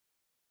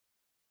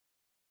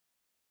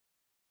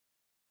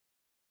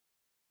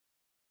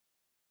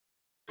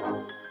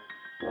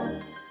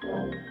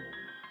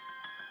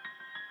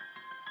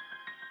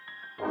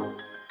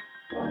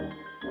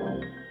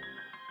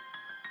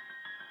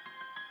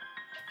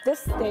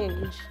This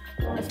stage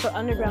is for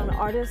underground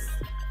artists,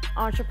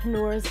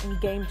 entrepreneurs, and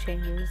game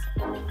changers.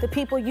 The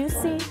people you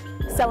see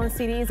selling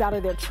CDs out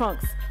of their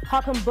trunks,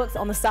 hawking books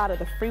on the side of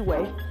the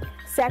freeway,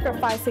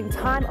 sacrificing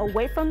time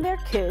away from their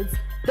kids,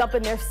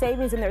 dumping their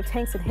savings in their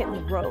tanks and hitting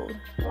the road.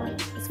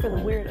 It's for the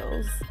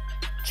weirdos,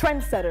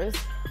 trendsetters,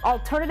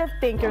 alternative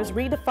thinkers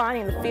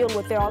redefining the field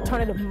with their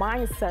alternative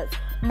mindsets.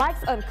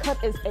 Mike's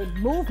Uncut is a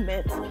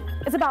movement.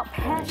 It's about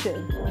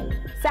passion,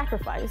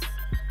 sacrifice,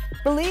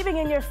 believing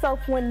in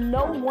yourself when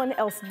no one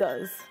else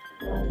does.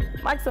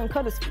 Mike's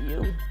Uncut is for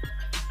you.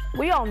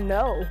 We all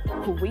know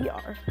who we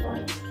are.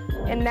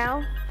 And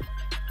now,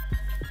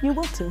 you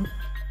will too.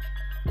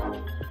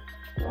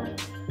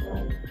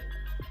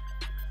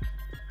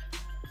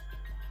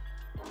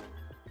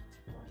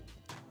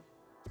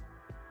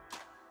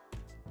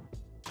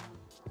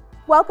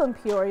 Welcome,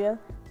 Peoria.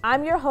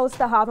 I'm your host,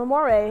 Ahavah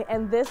Mauré,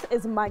 and this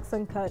is Mike's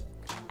Uncut.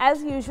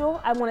 As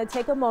usual, I want to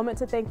take a moment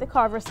to thank the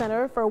Carver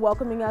Center for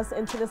welcoming us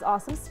into this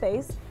awesome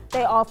space.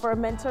 They offer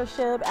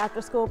mentorship,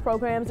 after-school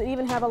programs, and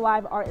even have a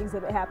live art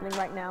exhibit happening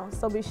right now,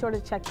 so be sure to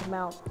check them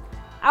out.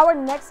 Our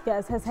next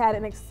guest has had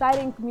an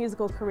exciting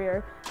musical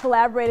career,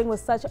 collaborating with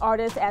such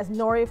artists as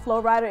Nori,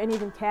 Flo Rida, and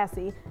even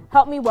Cassie.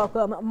 Help me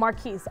welcome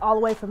Marquise, all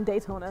the way from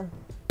Daytona.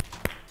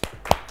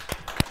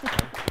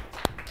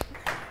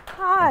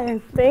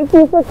 Hi, thank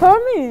you for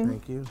coming.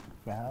 Thank you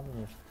for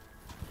having me.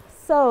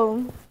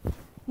 So,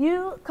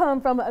 you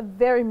come from a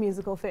very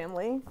musical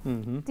family.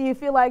 Mm-hmm. Do you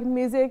feel like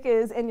music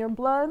is in your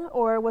blood,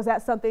 or was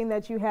that something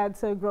that you had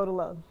to grow to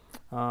love?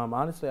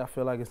 Honestly, I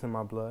feel like it's in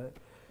my blood.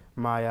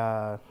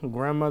 My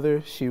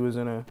grandmother, she was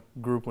in a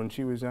group when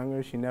she was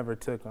younger. She never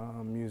took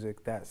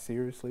music that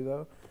seriously,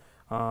 though.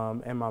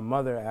 And my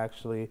mother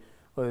actually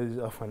was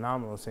a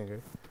phenomenal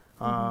singer.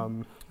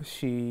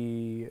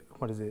 She,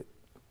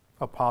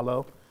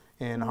 Apollo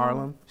in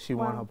Harlem. She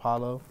won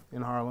Apollo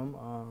in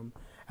Harlem.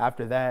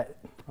 After that,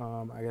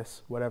 I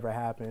guess whatever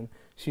happened,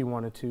 she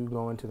wanted to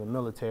go into the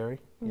military,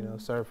 you know,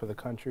 serve for the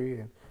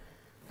country. And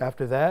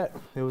after that,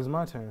 it was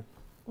my turn.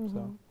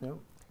 So, yep.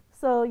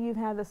 So you've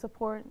had the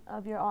support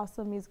of your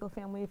awesome musical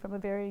family from a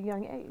very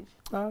young age.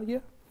 Yeah,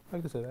 I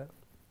can say that.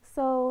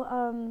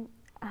 So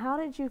how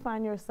did you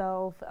find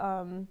yourself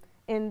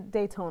in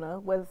Daytona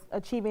with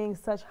achieving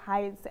such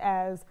heights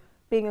as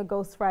being a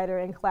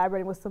ghostwriter and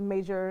collaborating with some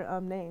major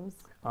names?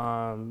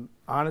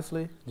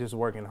 Honestly, just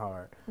working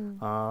hard.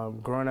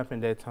 Growing up in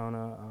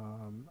Daytona,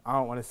 I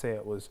don't want to say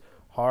it was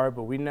hard,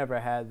 but we never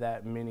had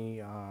that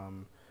many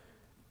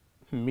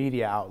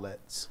media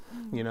outlets.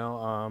 You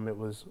know, it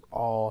was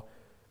all,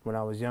 when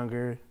I was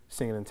younger,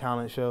 singing in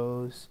talent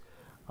shows,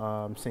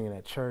 singing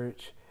at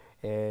church,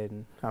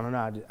 and I don't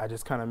know, I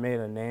just kind of made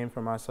a name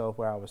for myself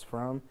where I was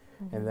from,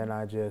 and then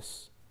I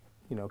just,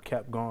 you know,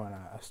 kept going.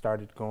 I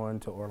started going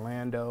to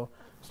Orlando,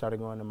 started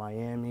going to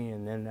Miami,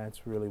 and then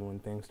that's really when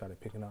things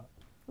started picking up.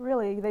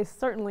 Really, they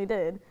certainly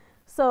did.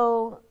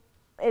 So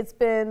it's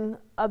been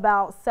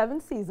about 7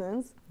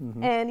 seasons,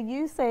 and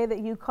you say that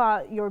you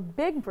caught your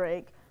big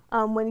break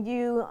when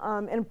you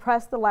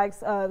impressed the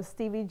likes of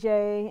Stevie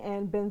J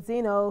and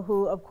Benzino,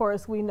 who of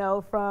course we know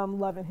from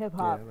Love and Hip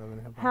Hop. Yeah, Love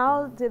and Hip Hop.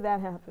 How did that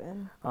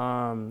happen?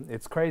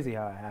 It's crazy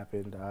how it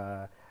happened.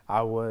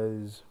 I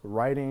was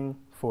writing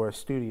for a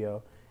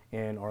studio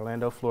in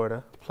Orlando,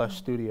 Florida, Plush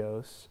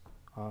Studios,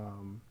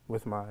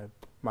 with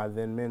my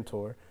then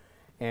mentor,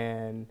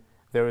 and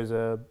there was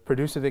a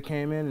producer that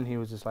came in and he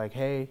was just like,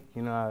 hey,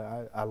 you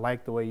know, I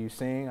like the way you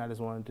sing. I just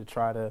wanted to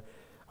try to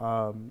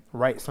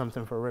write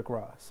something for Rick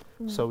Ross.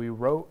 So we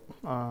wrote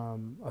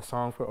a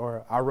song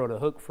I wrote a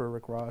hook for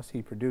Rick Ross.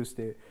 He produced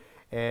it,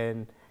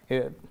 and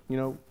it, you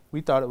know, we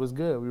thought it was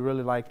good. We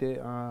really liked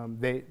it.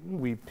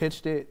 We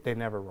pitched it. They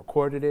never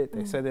recorded it.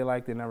 They said they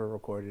liked it, never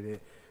recorded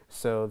it.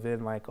 So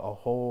then, like a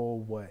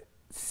whole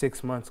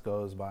 6 months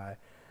goes by.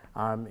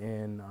 I'm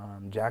in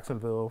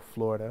Jacksonville,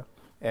 Florida,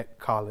 at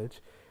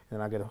college,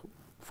 and I get a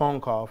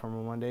phone call from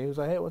him one day. He was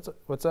like, "Hey, what's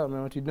up,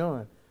 man? What you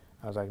doing?"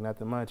 I was like,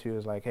 "Nothing much." He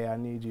was like, "Hey, I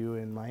need you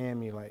in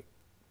Miami, like."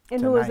 And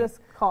tonight. who is this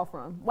call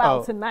from?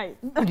 Wow, tonight.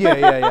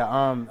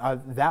 Yeah.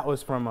 That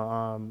was from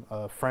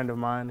a friend of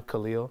mine,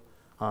 Khalil,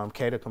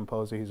 K, the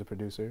composer. He's a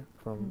producer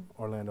from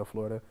Orlando,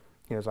 Florida.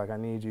 He was like, "I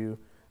need you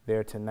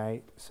there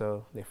tonight."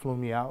 So they flew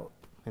me out,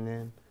 and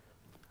then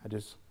I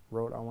just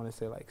wrote, I want to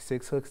say, like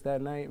 6 hooks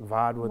that night,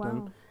 vibed with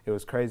them. It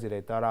was crazy.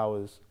 They thought I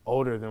was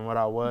older than what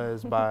I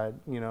was by,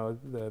 you know,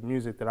 the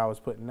music that I was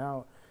putting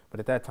out. But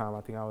at that time,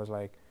 I think I was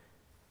like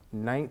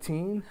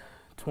 19,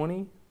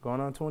 20,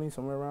 going on 20,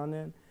 somewhere around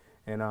then.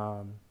 And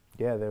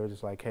yeah, they were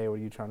just like, hey, what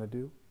are you trying to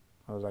do?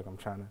 I was like, I'm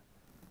trying to,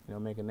 you know,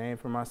 make a name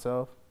for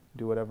myself,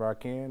 do whatever I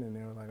can. And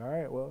they were like, all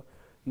right, well,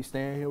 you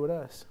staying here with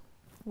us.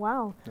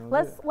 Wow.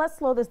 Let's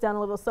slow this down a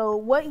little. So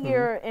what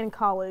year in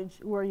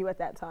college were you at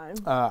that time?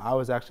 I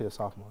was actually a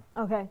sophomore.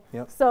 Okay.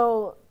 Yep.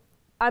 So,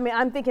 I mean,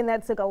 I'm thinking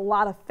that took a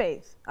lot of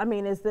faith. I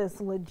mean, is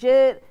this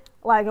legit?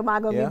 Like, am I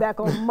going to be back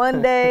on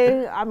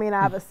Monday? I mean,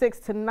 I have a 6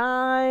 to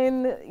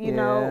 9, you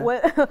know,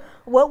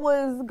 what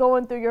was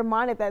going through your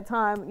mind at that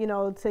time, you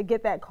know, to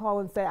get that call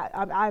and say,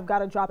 I've got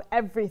to drop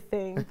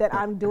everything that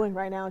I'm doing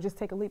right now and just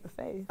take a leap of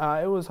faith?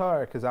 It was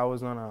hard because I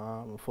was on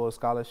a full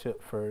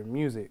scholarship for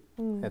music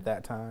at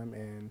that time,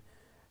 and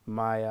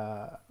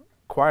my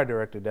choir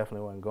director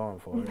definitely wasn't going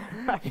for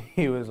it.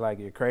 He was like,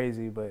 you're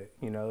crazy, but,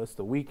 you know, it's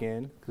the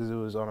weekend, because it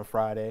was on a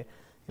Friday.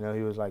 You know,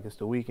 he was like, it's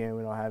the weekend,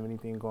 we don't have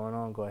anything going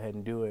on, go ahead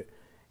and do it.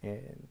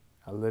 And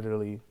I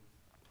literally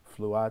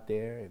flew out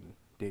there and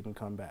didn't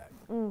come back.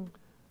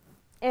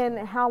 And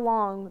how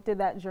long did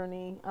that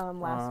journey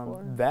last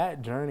for?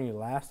 That journey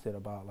lasted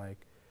about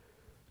like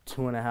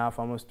 2.5,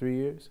 almost 3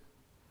 years.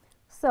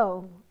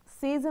 So,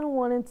 season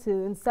 1 and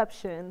 2,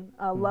 Inception,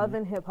 Love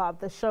and Hip Hop,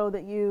 the show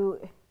that you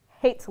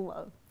hate to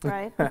love,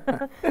 right?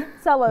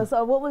 Tell us,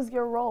 what was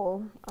your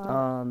role?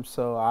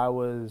 So I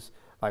was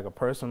like a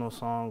personal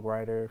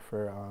songwriter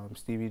for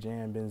Stevie J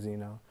and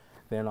Benzino.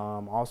 Then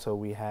also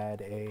we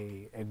had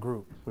a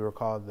group. We were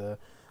called the,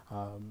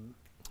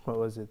 what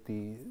was it,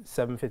 the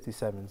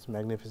 757s,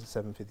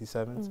 Magnificent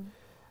 757s.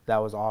 That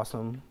was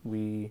awesome.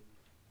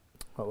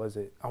 What was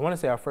it? I want to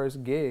say our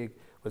first gig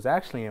was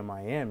actually in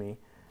Miami,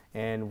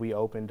 and we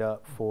opened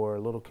up for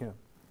Little Kim.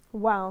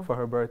 Wow. For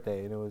her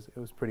birthday, and it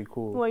was pretty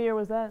cool. What year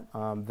was that?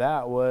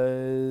 That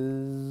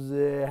was,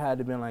 it had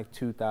to have been like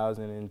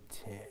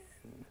 2010.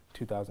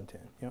 2010,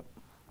 yep.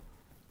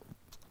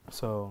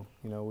 So,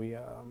 you know,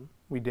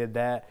 we did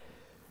that.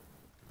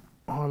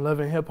 On Love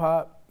and Hip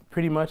Hop,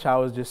 pretty much I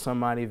was just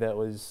somebody that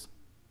was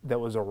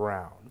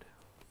around.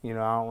 You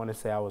know, I don't want to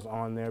say I was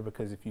on there,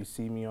 because if you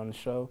see me on the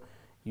show,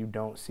 you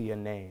don't see a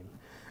name.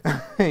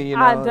 You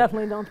know? I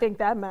definitely don't think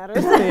that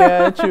matters.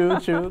 Yeah,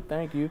 true,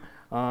 thank you.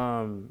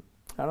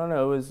 I don't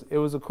know, it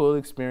was a cool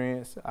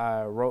experience.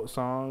 I wrote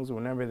songs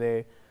whenever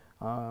they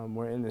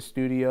were in the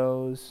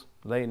studios,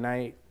 late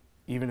night.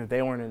 Even if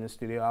they weren't in the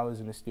studio, I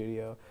was in the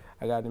studio.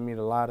 I got to meet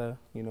a lot of,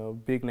 you know,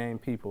 big name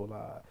people,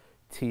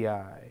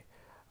 T.I.,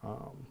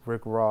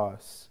 Rick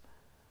Ross,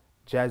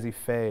 Jazzy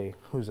Faye,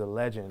 who's a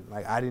legend.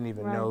 Like, I didn't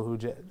even know who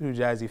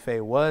Jazzy Faye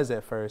was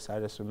at first. I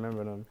just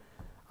remembered him.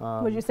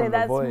 Would you say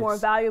that's more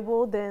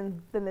valuable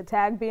than the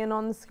tag being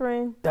on the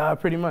screen?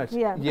 Pretty much.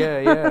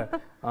 Yeah.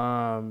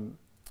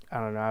 I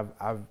don't know.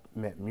 I've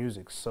met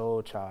Music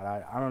Soul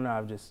Child. I don't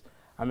know.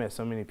 I met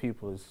so many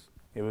people.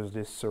 It was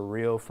just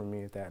surreal for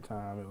me at that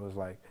time. It was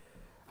like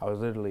I was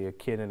literally a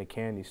kid in a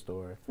candy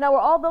store. Now, were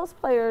all those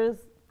players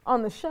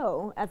on the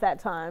show at that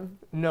time?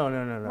 No.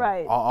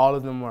 Right. All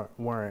of them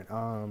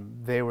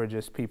weren't. They were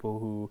just people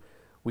who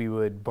we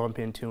would bump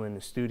into in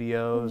the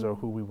studios or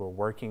who we were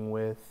working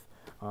with.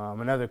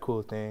 Another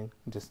cool thing,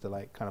 just to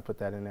like kind of put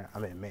that in there, I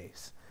met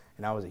Mace.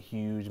 And I was a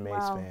huge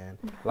Mace fan.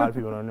 A lot of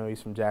people don't know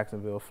he's from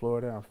Jacksonville,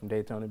 Florida. I'm from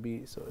Daytona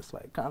Beach, so it's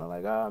like kind of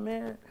like, oh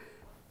man,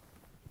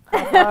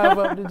 high five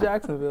up to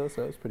Jacksonville.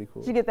 So it's pretty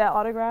cool. Did you get that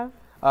autograph?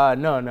 No.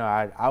 I'm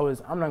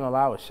not gonna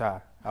lie, I was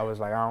shy. I was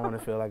like, I don't want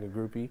to feel like a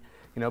groupie,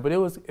 you know. But it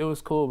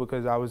was cool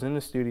because I was in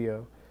the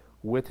studio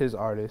with his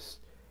artist,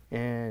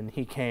 and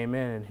he came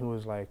in and he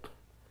was like,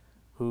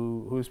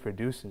 who's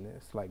producing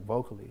this, like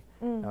vocally?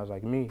 And I was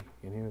like, me,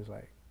 and he was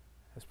like,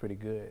 that's pretty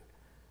good.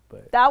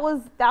 But that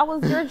was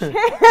your chance.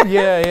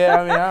 yeah.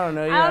 I mean, I don't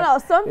know. I don't know.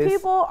 Some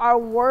people are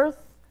worth,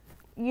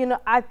 you know,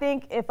 I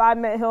think if I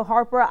met Hill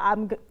Harper,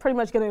 I'm pretty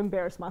much going to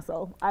embarrass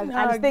myself. I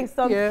just think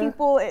some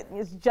people,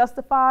 it's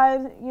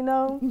justified, you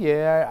know?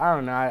 Yeah, I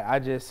don't know.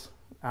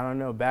 I don't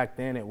know. Back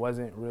then, it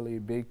wasn't really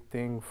a big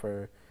thing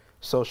for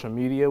social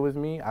media with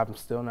me. I'm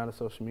still not a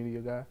social media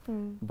guy.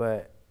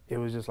 But it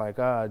was just like,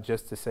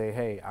 just to say,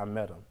 hey, I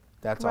met him.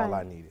 That's all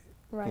I needed.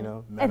 Right. You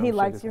know? And he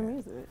likes your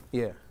music.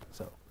 Yeah,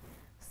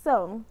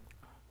 So,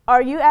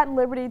 are you at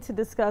liberty to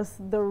discuss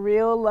the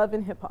real Love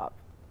and Hip Hop?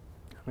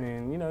 I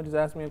mean, you know, just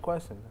ask me a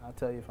question. I'll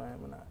tell you if I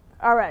am or not.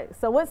 All right.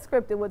 So what's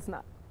scripted, what's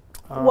not?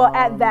 Well,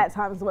 at that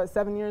time, so what,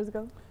 7 years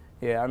ago?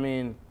 Yeah, I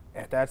mean,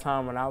 at that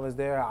time when I was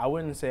there, I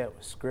wouldn't say it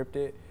was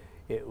scripted.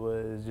 It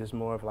was just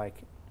more of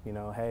like, you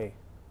know, hey,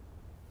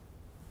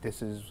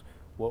 this is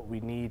what we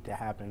need to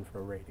happen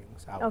for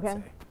ratings, I would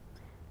say.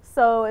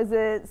 So is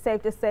it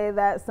safe to say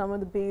that some of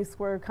the beats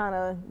were kind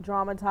of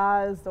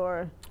dramatized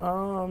or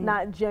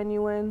not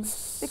genuine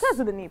because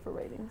of the need for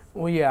ratings?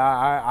 Well, yeah,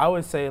 I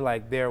would say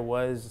like there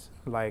was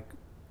like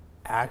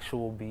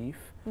actual beef,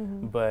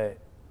 but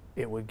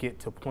it would get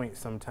to points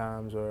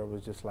sometimes where it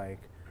was just like,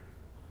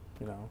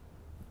 you know,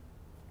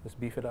 let's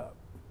beef it up.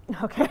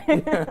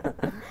 Okay.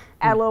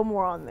 Add a little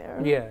more on there.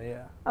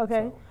 Yeah.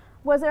 Okay. So.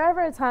 Was there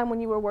ever a time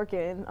when you were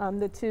working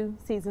the 2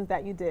 seasons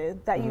that you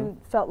did that you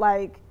felt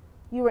like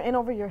you were in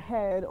over your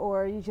head,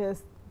 or you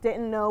just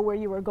didn't know where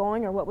you were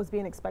going or what was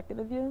being expected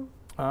of you?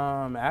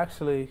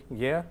 Actually,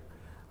 yeah.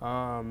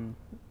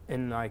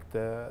 In like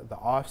the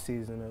off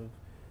season of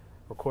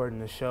recording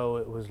the show,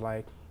 it was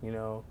like, you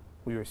know,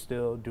 we were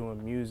still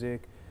doing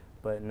music,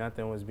 but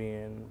nothing was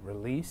being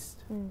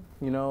released,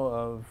 you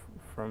know,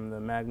 from the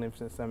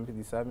Magnificent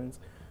 757s.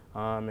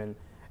 And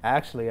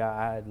actually,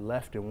 I had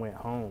left and went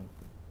home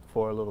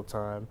for a little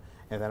time,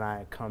 and then I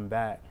had come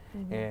back,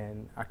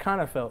 and I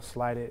kind of felt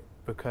slighted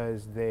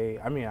because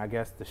I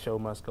guess the show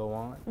must go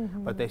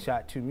on, but they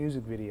shot 2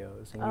 music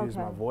videos and used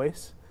my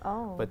voice,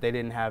 but they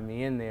didn't have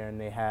me in there,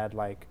 and they had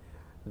like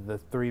the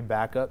 3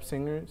 backup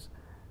singers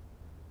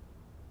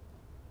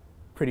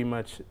pretty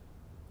much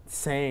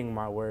saying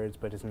my words,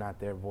 but it's not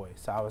their voice.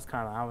 So I was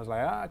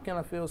like, I kind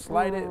of feel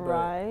slighted, but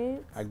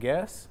I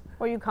guess.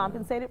 Were you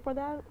compensated for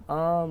that?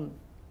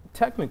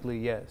 Technically,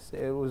 yes.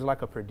 It was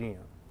like a per diem.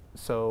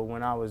 So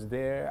when I was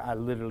there, I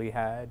literally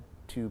had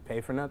to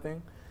pay for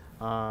nothing.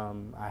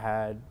 I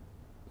had,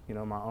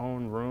 my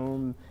own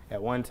room.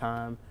 At one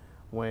time,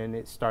 when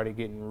it started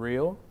getting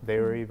real, they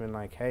were even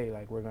like, hey,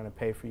 like, we're gonna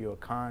pay for you a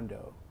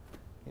condo,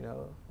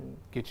 and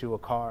get you a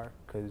car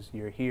because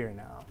you're here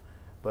now.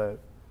 But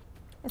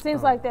it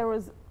seems like there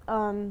was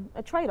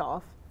a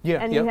trade-off.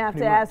 Yeah, and you have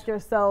to ask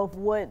yourself,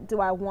 what do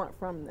I want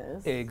from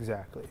this?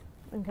 Exactly.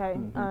 Okay.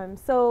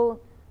 So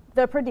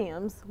the per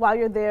diems, while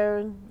you're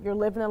there, you're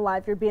living a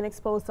life, you're being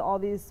exposed to all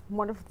these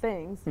wonderful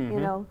things,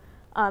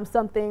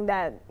 something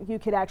that you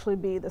could actually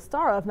be the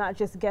star of, not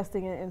just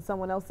guesting in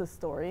someone else's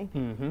story.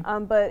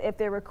 But if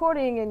they're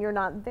recording and you're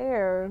not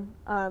there,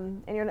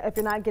 and if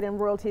you're not getting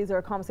royalties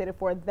or compensated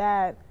for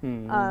that,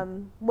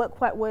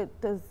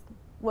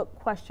 what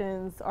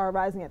questions are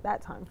arising at that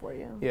time for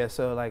you? Yeah,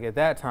 so like at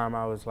that time,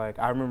 I was like,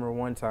 I remember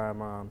one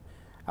time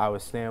I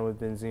was staying with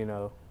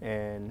Benzino,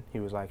 and he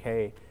was like,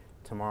 hey,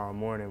 tomorrow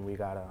morning we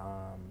got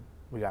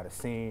a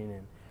scene,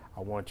 and I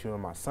want you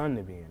and my son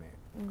to be in it.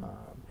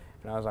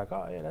 And I was like,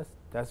 oh yeah,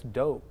 that's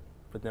dope.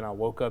 But then I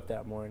woke up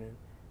that morning,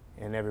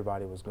 and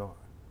everybody was gone.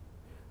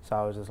 So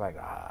I was just like,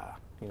 I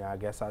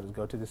guess I'll just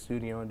go to the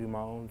studio and do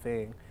my own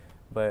thing.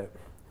 But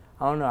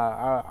I don't know.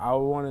 I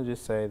want to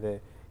just say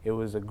that it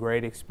was a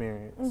great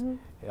experience.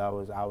 I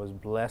was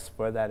blessed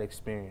for that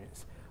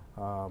experience.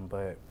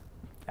 But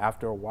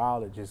after a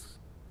while,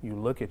 you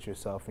look at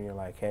yourself and you're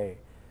like, hey,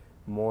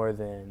 more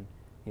than,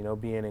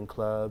 being in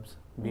clubs,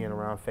 being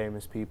around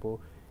famous people,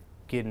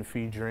 getting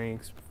free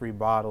drinks, free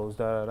bottles,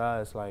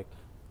 it's like,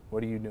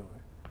 what are you doing?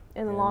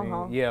 In the long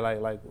haul. Yeah,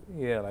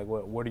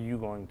 what are you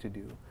going to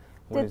do?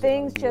 Did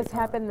things just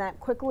happen that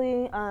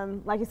quickly?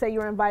 Like you said, you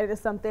were invited to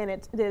something.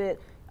 Did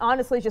it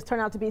honestly just turn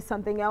out to be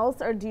something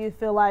else, or do you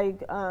feel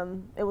like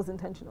it was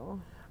intentional?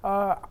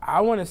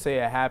 I want to say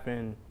it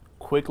happened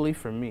quickly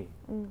for me.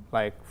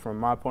 Like, from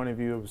my point of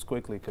view, it was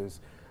quickly because,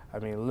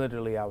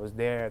 literally I was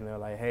there and they're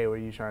like, hey, what are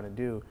you trying to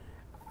do?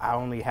 I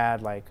only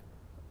had like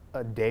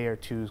a day or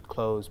two's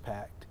clothes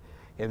packed.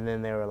 And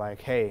then they were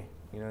like, hey,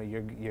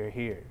 you're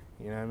here.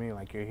 You know what I mean?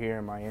 Like, you're here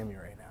in Miami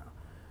right now.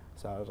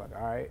 So I was like,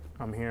 all right,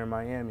 I'm here in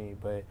Miami.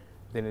 But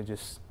then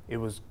it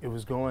was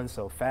going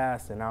so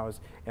fast, and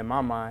in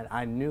my mind,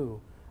 I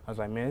was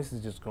like, man, this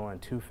is just going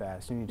too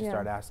fast. You need to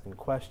start asking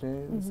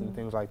questions and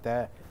things like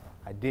that.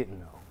 I didn't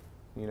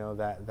know,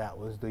 that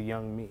was the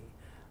young me.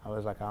 I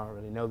was like, I don't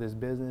really know this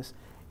business.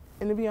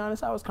 And to be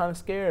honest, I was kind of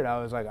scared.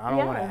 I was like, I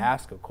don't want to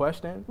ask a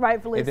question.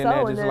 Rightfully and then so, they're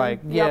and just then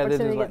like, the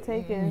opportunity get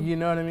taken. You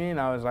know what I mean?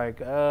 I was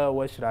like,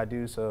 what should I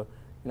do? So,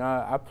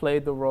 I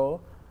played the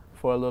role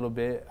for a little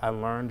bit. I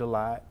learned a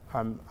lot.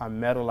 I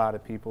met a lot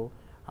of people.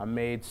 I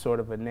made sort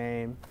of a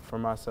name for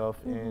myself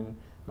in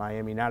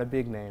Miami. Not a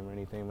big name or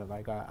anything, but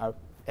like I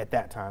at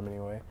that time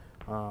anyway.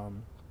 I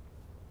don't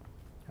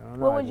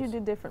know. What would you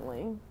do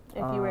differently if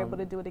you were able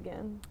to do it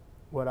again?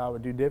 What I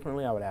would do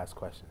differently, I would ask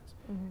questions,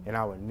 and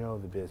I would know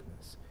the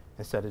business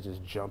instead of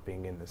just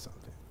jumping into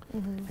something.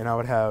 And I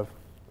would have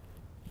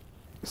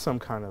some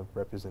kind of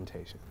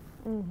representation.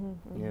 You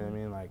know what I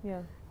mean? Like,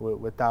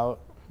 without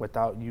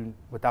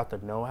the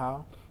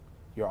know-how,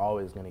 you're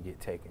always going to get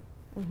taken.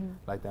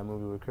 Like that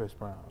movie with Chris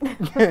Brown.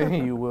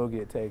 You will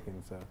get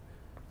taken. So.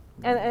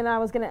 And I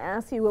was going to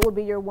ask you, what would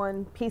be your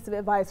one piece of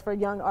advice for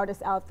young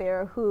artists out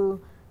there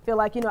who feel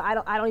like, I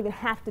don't even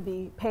have to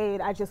be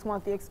paid. I just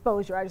want the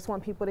exposure. I just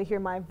want people to hear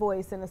my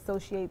voice and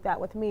associate that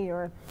with me,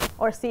 or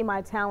see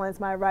my talents,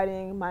 my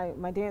writing,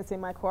 my dancing,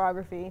 my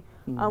choreography.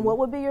 What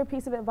would be your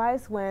piece of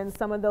advice when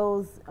some of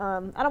those, I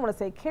don't want to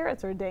say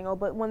carrots are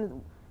dangled, but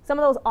when some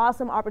of those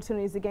awesome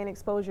opportunities to gain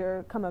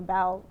exposure come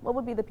about, what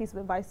would be the piece of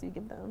advice you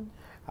give them?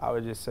 I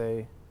would just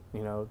say,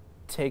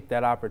 take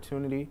that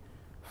opportunity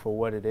for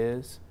what it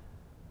is,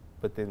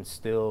 but then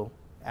still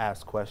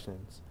ask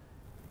questions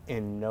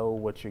and know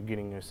what you're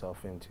getting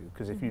yourself into.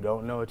 Because if you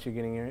don't know what you're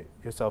getting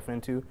yourself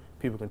into,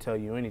 people can tell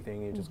you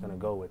anything, you're just going to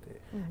go with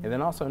it. And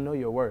then also know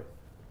your worth.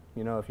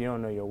 If you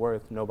don't know your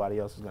worth, nobody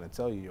else is going to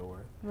tell you your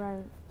worth.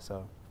 Right.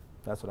 So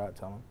that's what I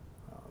tell them.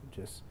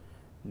 Just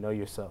know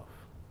yourself.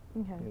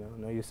 Okay.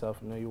 Know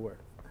yourself and know your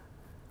worth.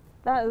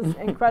 That is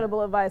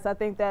incredible advice. I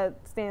think that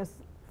stands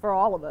for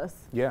all of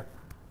us. Yeah.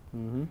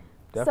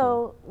 Definitely.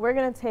 So we're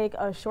going to take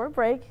a short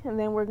break, and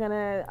then we're going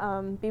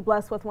to be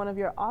blessed with one of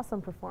your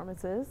awesome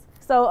performances.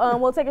 So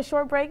we'll take a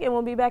short break, and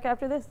we'll be back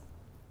after this.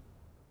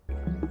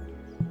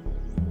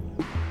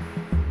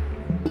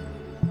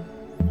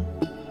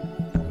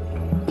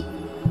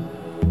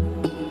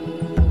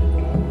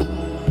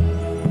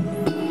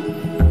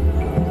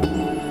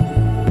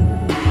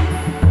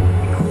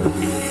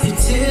 Your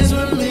tears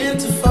were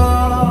meant to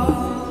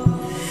fall.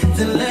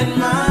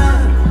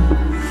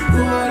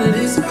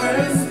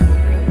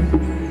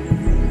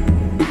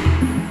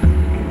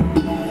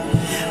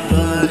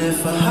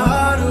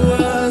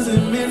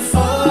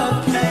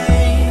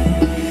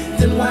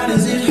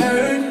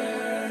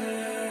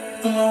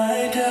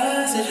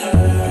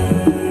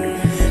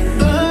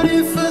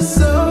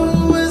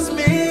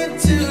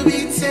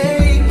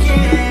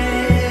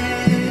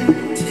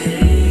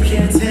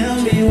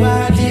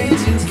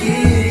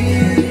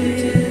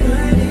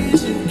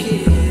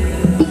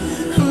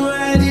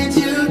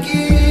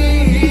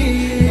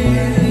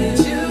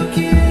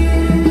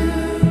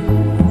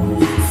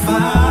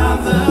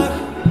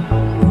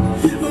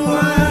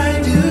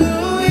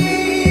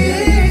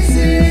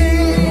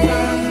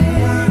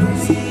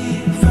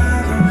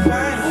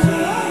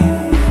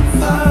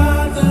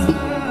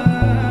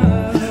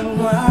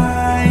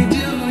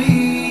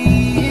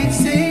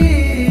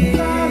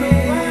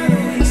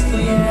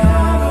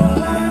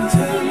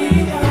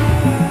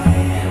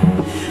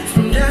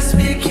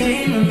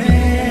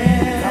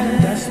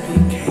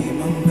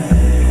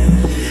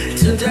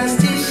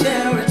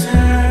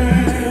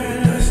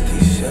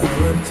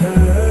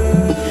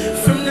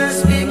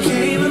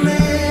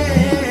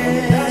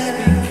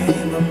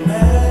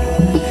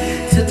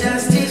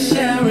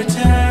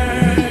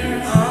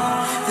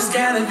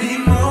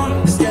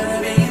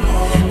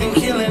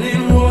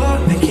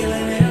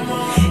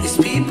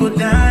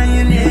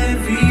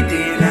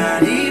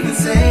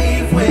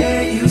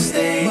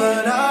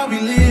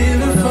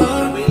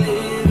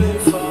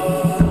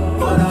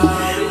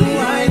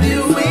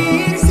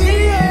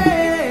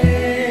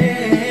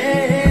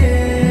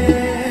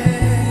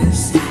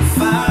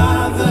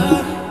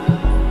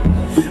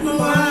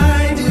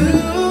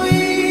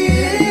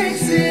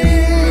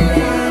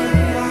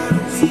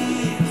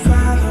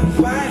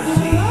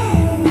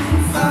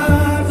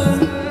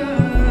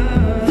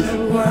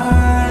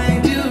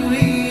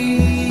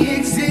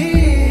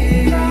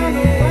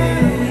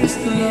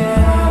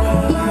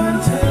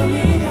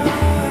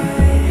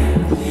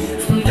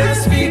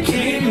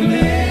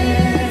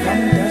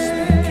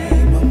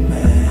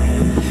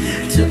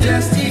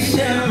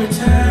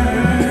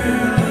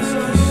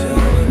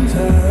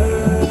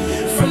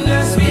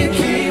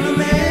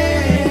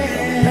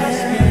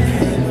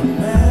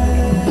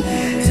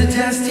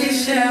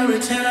 shall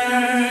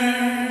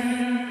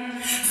return.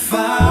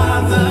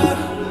 Father,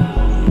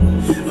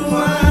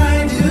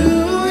 why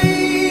do we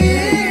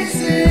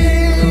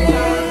exist?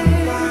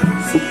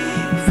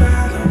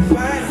 Father,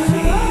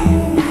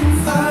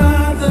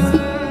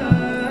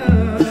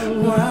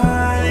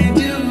 why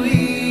do we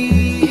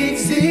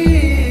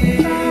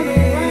exist?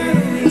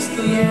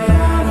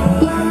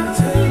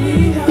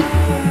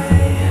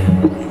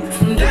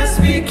 From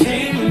dust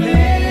became a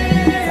man.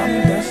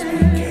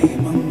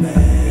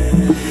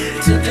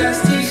 To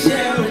dust he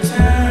shall return.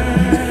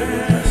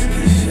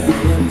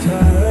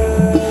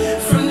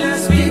 From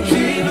dust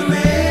became a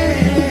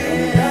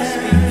man.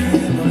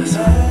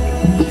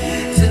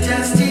 To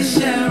dust he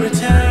shall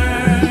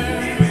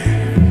return.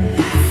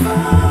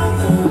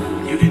 Father,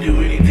 you can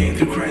do anything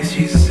through Christ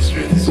Jesus that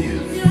strengthens you.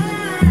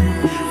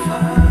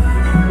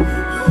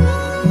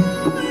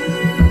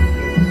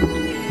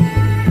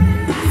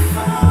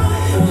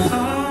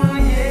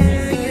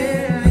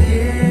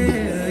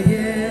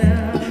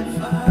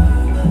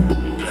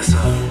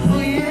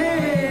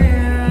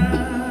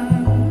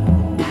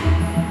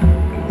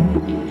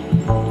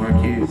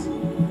 Marquise,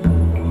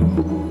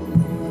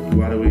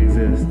 why do we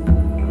exist?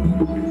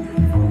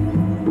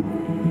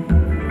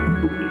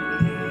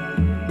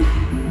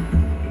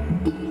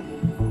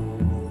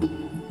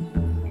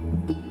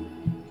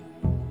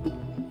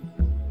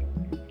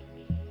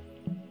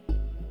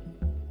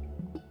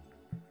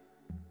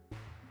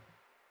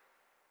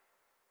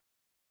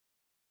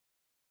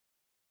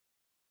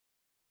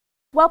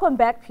 Welcome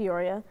back,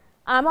 Peoria.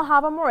 I'm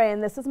Ahavah Mauré,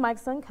 and this is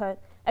Mike's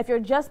Uncut. If you're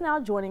just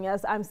now joining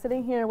us, I'm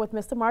sitting here with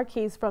Mr.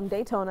 Marquise from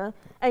Daytona,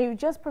 and you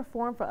just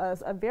performed for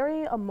us a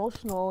very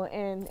emotional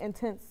and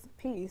intense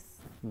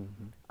piece.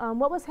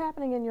 What was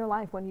happening in your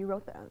life when you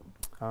wrote that?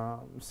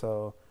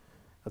 So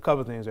a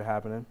couple things are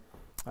happening.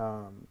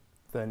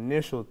 The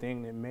initial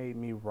thing that made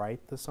me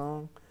write the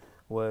song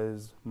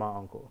was my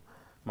uncle.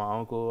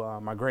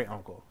 My great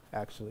uncle,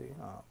 actually,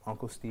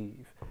 Uncle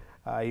Steve.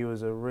 He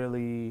was a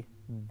really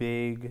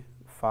big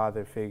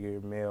father figure,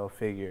 male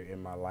figure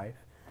in my life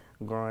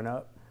growing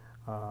up.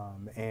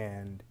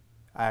 And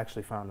I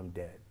actually found him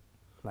dead.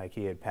 Like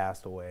he had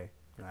passed away.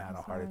 I had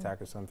a heart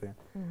attack or something.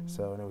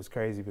 So, and it was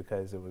crazy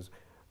because it was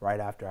right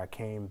after I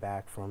came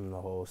back from the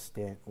whole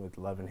stint with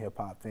Love and Hip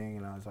Hop thing.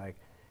 And I was like,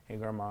 hey,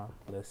 Grandma,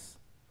 let's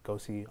go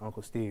see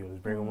Uncle Steve. Let's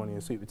bring him one of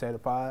your sweet potato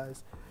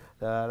pies.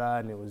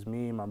 And it was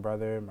me, my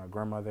brother, my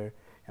grandmother,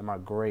 and my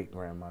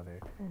great-grandmother.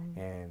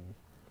 And,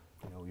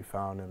 you know, we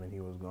found him and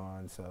he was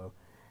gone. So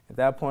at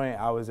that point,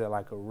 I was at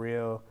like a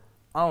real,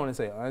 I don't want to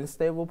say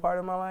unstable part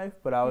of my life,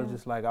 but I was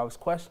just like, I was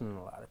questioning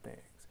a lot of things.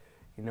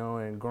 You know,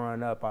 and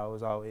growing up, I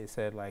was always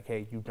said like,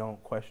 hey, you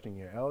don't question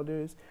your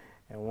elders.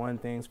 And one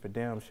thing's for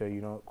damn sure,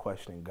 you don't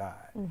question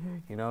God.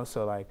 You know,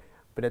 so like,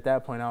 but at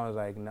that point I was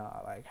like,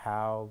 nah, like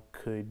how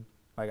could,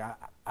 like I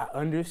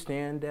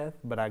understand death,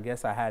 but I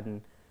guess I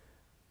hadn't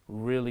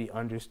really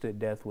understood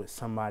death with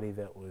somebody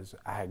that was,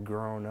 I had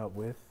grown up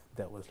with,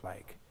 that was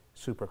like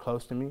super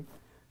close to me.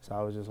 So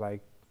I was just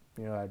like,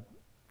 you know, I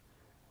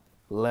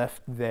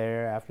left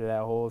there after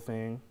that whole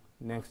thing.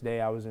 Next day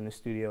I was in the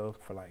studio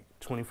for like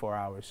 24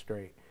 hours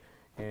straight,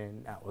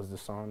 and that was the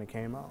song that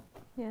came out.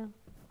 Yeah.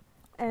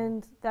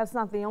 And that's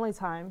not the only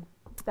time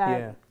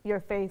that your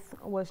faith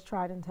was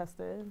tried and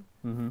tested.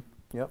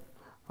 Yep.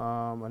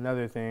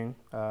 Another thing,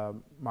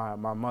 my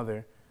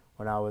mother,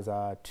 when I was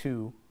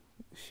 2,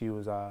 she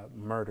was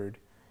murdered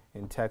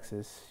in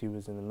Texas. She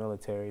was in the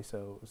military,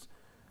 so it was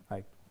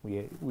like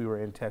we were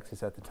in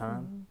Texas at the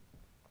time.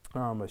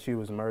 But she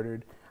was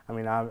murdered. I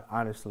mean,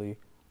 honestly,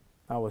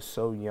 I was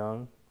so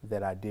young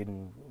that I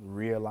didn't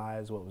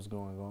realize what was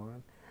going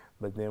on.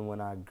 But then when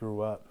I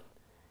grew up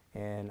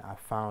and I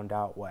found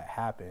out what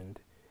happened,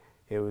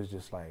 it was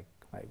just like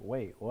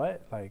wait,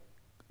 what? Like,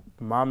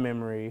 my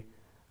memory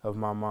of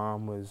my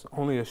mom was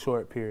only a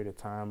short period of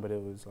time, but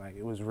it was like,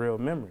 it was real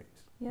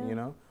memories, you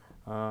know?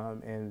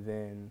 And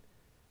then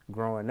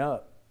growing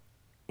up,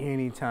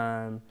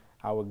 anytime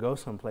I would go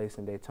someplace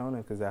in Daytona,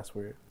 because that's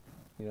where,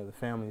 you know, the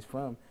family's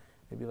from,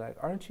 they'd be like,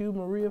 aren't you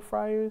Maria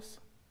Fryer's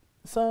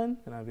son?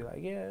 And I'd be like,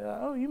 yeah,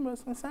 oh, you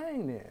must have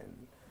sang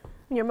then.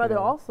 Your mother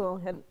also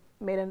had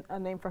made a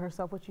name for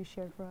herself, which you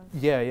shared for us.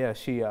 Yeah,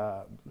 she,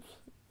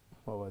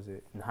 what was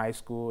it, in high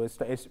school, it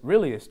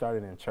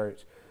started in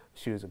church.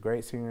 She was a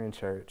great singer in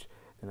church.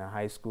 Then in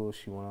high school,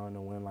 she went on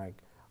to win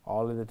like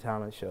all of the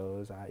talent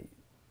shows.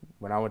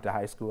 When I went to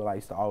high school, I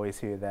used to always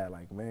hear that,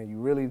 like, man, you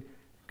really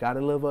got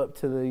to live up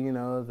to the, you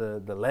know,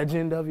 the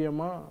legend of your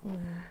mom.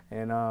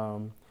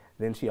 And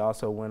then she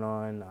also went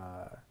on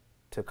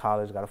to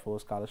college, got a full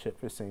scholarship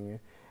for singing.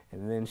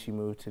 And then she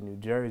moved to New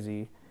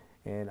Jersey,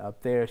 and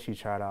up there she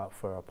tried out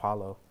for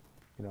Apollo,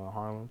 you know, in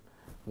Harlem.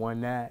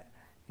 Won that,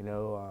 you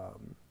know.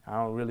 I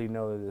don't really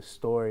know the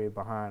story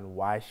behind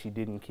why she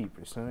didn't keep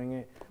pursuing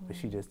it, but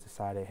she just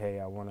decided, hey,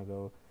 I want to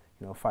go,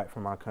 you know, fight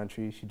for my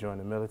country. She joined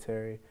the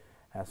military.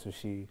 That's when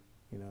she,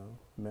 you know,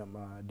 met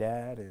my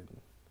dad, and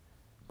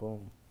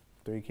boom,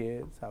 3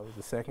 kids. I was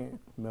the second,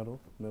 middle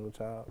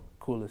child,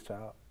 coolest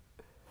child.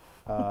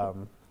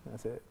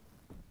 That's it.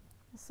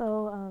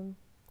 So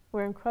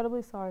We're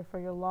incredibly sorry for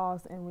your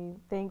loss, and we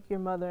thank your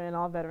mother and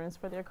all veterans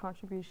for their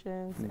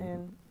contributions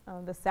and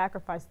the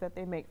sacrifice that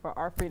they make for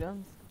our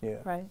freedoms. Yeah.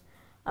 Right.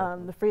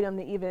 The freedom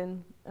to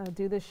even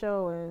do this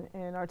show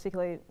and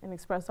articulate and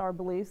express our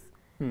beliefs.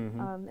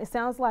 It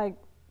sounds like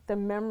the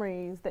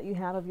memories that you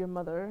have of your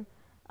mother,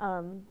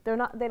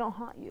 they don't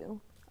haunt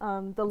you.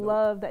 The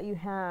love that you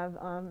have,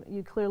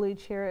 you clearly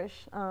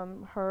cherish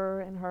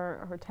her and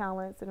her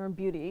talents and her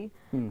beauty.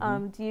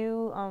 Do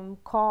you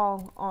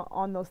call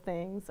on those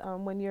things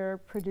when you're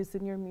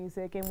producing your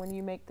music and when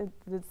you make the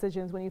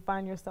decisions, when you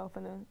find yourself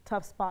in the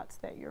tough spots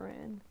that you're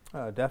in?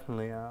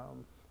 Definitely.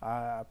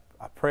 I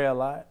pray a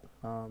lot.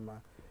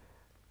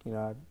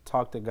 I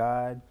talk to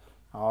God.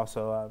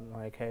 I'm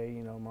like,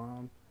 hey,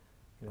 Mom,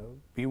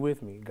 be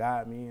with me,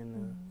 guide me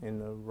in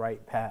the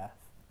right path.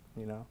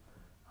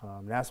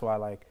 That's why,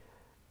 like,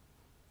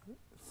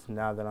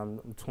 now that I'm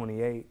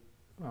 28,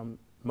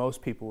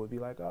 most people would be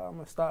like, oh, I'm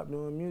gonna stop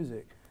doing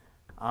music.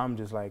 I'm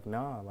just like,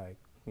 nah, like,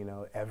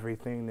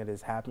 everything that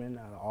has happened,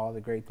 out of all the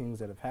great things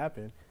that have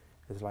happened,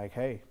 is like,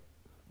 hey,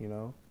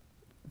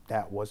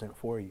 that wasn't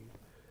for you.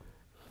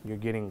 You're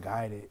getting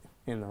guided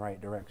in the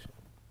right direction.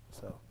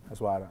 So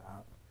that's why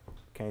I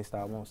can't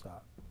stop, won't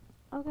stop.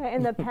 Okay,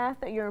 and the path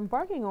that you're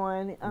embarking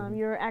on,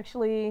 you're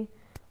actually,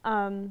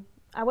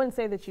 I wouldn't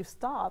say that you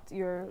stopped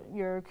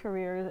your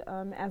career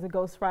as a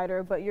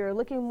ghostwriter, but you're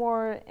looking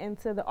more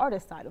into the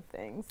artist side of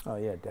things. Oh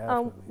yeah,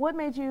 definitely. What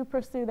made you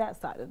pursue that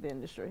side of the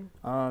industry?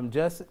 I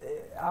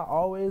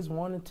always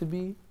wanted to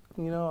be,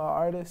 an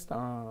artist.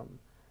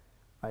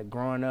 Like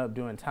growing up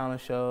doing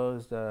talent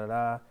shows, but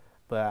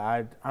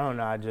I don't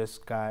know. I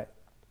just got,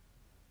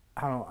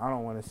 I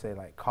don't want to say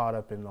like caught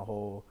up in the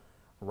whole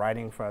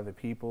writing for other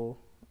people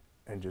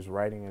and just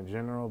writing in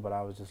general, but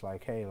I was just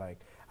like, hey, like,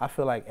 I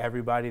feel like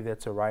everybody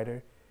that's a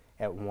writer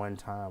at one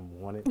time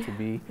wanted to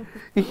be,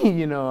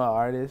 an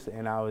artist,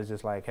 and I was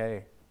just like,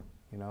 hey,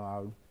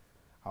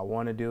 I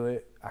want to do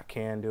it, I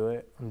can do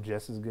it, I'm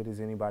just as good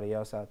as anybody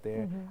else out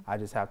there. I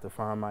just have to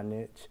find my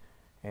niche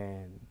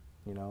and,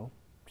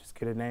 just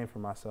get a name for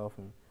myself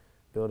and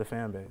build a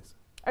fan base.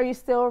 Are you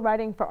still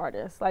writing for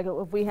artists? Like,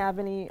 if we have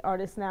any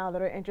artists now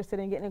that are interested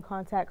in getting in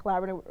contact,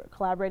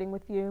 collaborating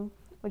with you,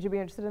 would you be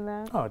interested in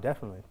that? Oh,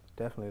 definitely.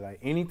 Definitely. Like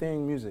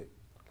anything music,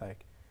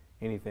 like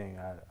anything.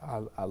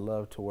 I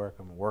love to work.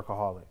 I'm a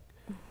workaholic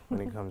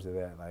when it comes to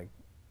that. Like,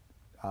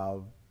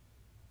 I'll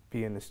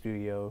be in the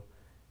studio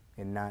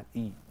and not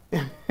eat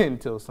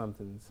until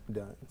something's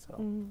done.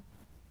 So.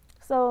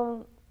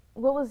 So,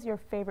 what was your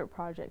favorite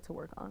project to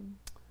work on?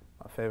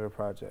 My favorite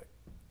project?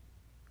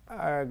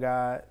 I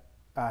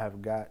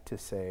have got to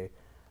say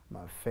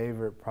my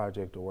favorite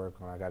project to work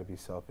on, I got to be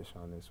selfish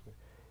on this one,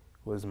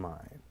 was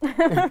mine.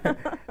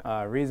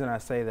 Reason I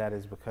say that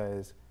is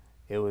because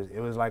it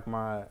was like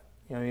my,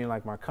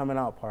 like my coming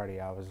out party.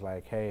 I was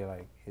like, hey,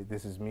 like,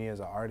 this is me as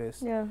an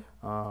artist. Yeah.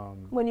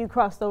 When you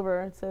crossed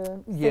over to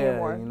singing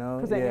more,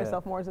 present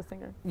yourself more as a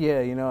singer. Yeah,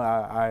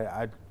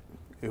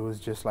 it was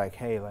just like,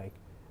 hey, like,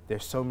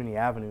 there's so many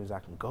avenues I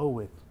can go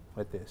with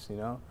this,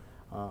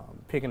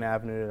 picking the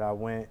avenue that I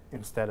went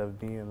instead of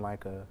being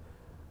like a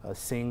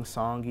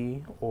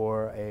sing-songy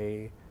or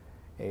a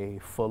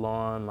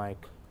full-on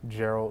like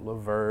Gerald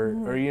Levert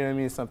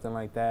or something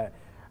like that.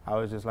 I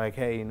was just like,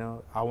 hey,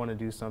 I want to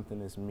do something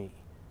that's me,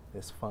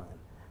 that's fun.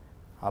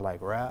 I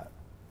like rap,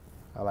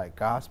 I like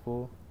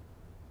gospel,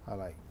 I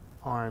like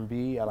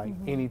R&B, I like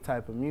any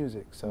type of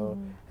music. So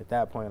at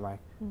that point, like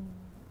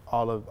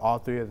all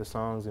three of the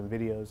songs and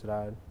videos that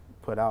I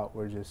put out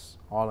were just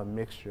all a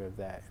mixture of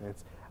that, and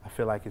I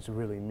feel like it's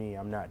really me.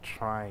 I'm not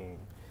trying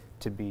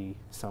to be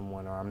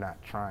someone, or I'm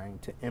not trying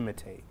to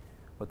imitate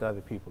what the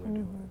other people are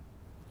doing.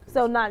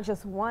 So not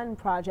just one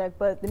project,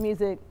 but the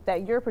music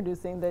that you're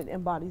producing that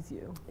embodies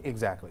you.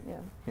 Exactly. Yeah.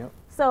 Yep.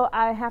 So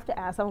I have to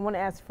ask, I want to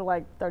ask for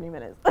like 30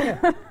 minutes.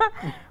 Yeah.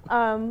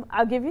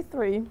 I'll give you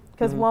three,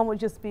 because one would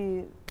just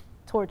be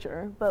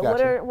torture. But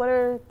Gotcha. what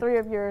are three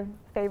of your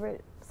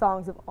favorite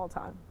songs of all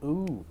time?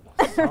 Ooh,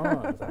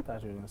 songs. I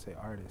thought you were going to say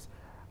artists.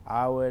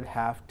 I would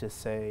have to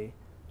say,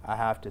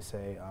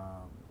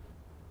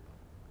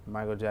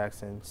 Michael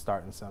Jackson,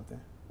 Starting Something.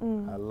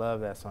 I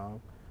love that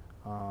song.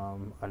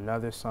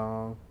 Another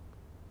song,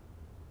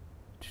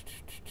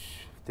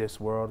 This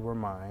World Were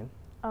Mine.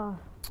 Oh,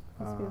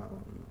 that's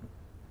beautiful.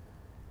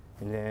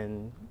 And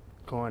then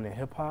going to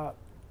hip hop,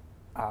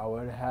 I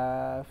would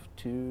have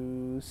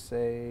to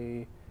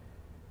say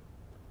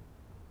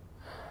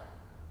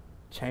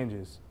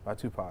Changes by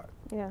Tupac.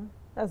 Yeah,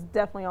 that's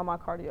definitely on my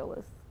cardio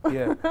list.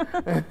 Yeah.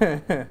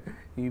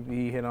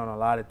 he hit on a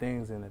lot of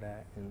things into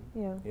that. And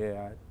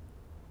yeah.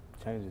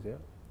 Changes, yeah.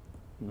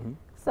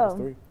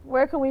 So,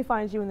 where can we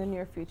find you in the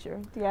near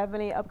future? Do you have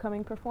any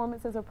upcoming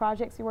performances or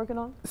projects you're working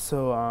on?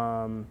 So,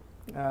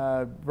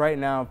 right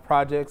now,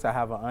 projects, I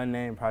have an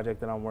unnamed project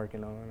that I'm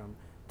working on. I'm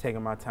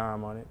taking my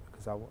time on it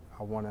because I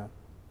want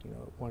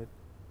it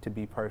to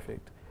be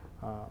perfect.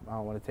 I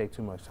don't want to take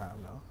too much time,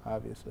 though,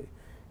 obviously.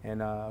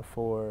 And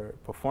for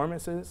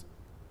performances,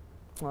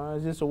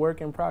 it's just a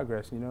work in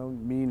progress,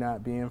 me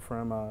not being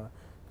from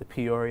the the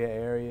Peoria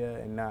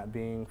area and not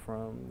being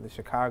from the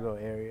Chicago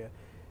area,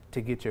 to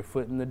get your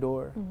foot in the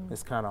door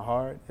is kind of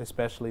hard,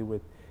 especially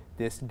with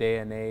this day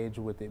and age,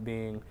 with it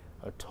being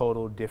a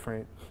total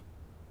different,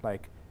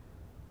 like,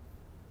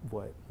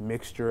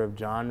 mixture of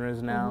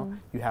genres now.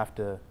 You have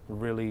to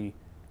really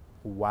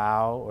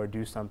wow or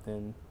do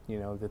something, you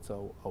know, that's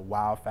a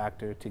wow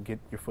factor to get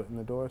your foot in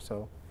the door.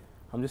 So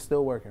I'm just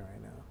still working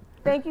right now.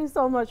 Thank you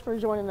so much for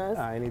joining us.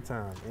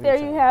 Anytime. There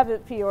you have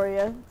it,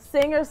 Peoria.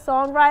 Singer,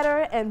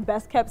 songwriter, and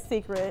best kept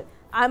secret.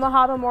 I'm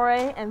Ahavah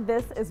Mauré, and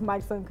this is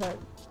Mike's Uncut.